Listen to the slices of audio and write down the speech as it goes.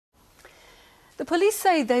The police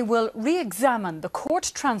say they will re-examine the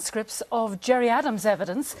court transcripts of Gerry Adams'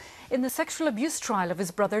 evidence in the sexual abuse trial of his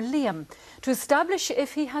brother Liam to establish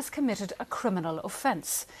if he has committed a criminal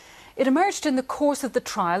offence. It emerged in the course of the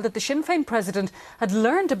trial that the Sinn Féin president had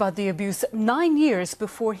learned about the abuse 9 years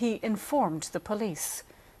before he informed the police.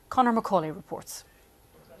 Conor Macaulay reports.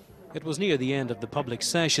 It was near the end of the public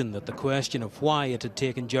session that the question of why it had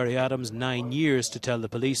taken Gerry Adams 9 years to tell the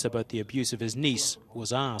police about the abuse of his niece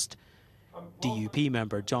was asked. DUP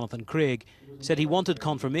member Jonathan Craig said he wanted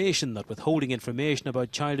confirmation that withholding information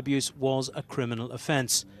about child abuse was a criminal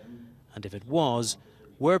offence. And if it was,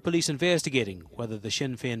 were police investigating whether the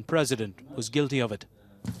Sinn Féin president was guilty of it?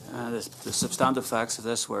 The substantive facts of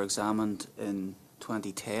this were examined in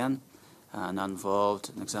 2010 and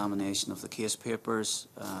involved an examination of the case papers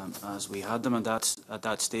as we had them at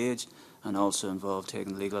that stage, and also involved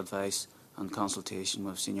taking legal advice and consultation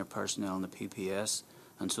with senior personnel in the PPS.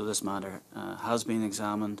 And so this matter has been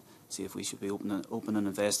examined, see if we should be open an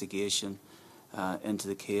investigation into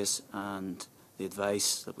the case, and the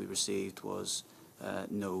advice that we received was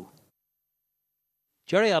no.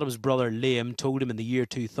 Gerry Adams' brother Liam told him in the year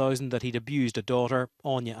 2000 that he'd abused a daughter,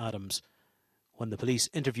 Anya Adams. When the police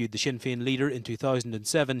interviewed the Sinn Féin leader in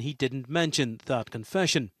 2007, he didn't mention that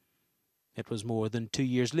confession. It was more than 2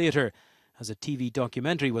 years later, as a TV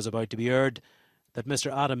documentary was about to be aired, that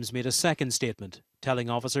Mr Adams made a second statement, telling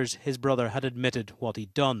officers his brother had admitted what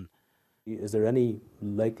he'd done. Is there any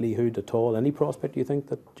likelihood at all, any prospect, do you think,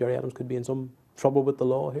 that Gerry Adams could be in some trouble with the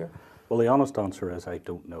law here? Well, the honest answer is I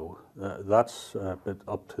don't know. That's a bit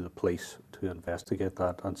up to the police to investigate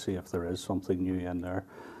that and see if there is something new in there.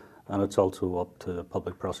 And it's also up to the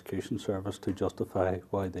Public Prosecution Service to justify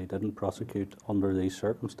why they didn't prosecute under these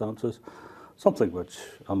circumstances. Something which,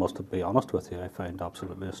 I must be honest with you, I find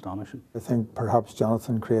absolutely astonishing. I think perhaps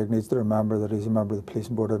Jonathan Craig needs to remember that he's a member of the police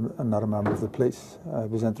board and not a member of the police. I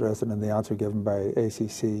was interested in the answer given by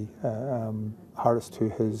ACC Harris to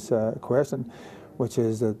his question, which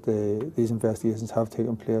is that these investigations have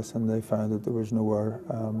taken place and they found that there was nowhere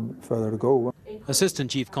further to go.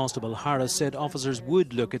 Assistant Chief Constable Harris said officers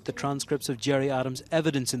would look at the transcripts of Gerry Adams'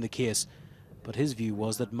 evidence in the case, but his view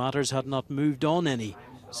was that matters had not moved on any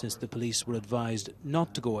since the police were advised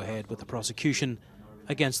not to go ahead with the prosecution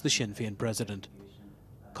against the Sinn Féin president.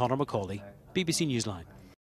 Conor Macaulay, BBC Newsline.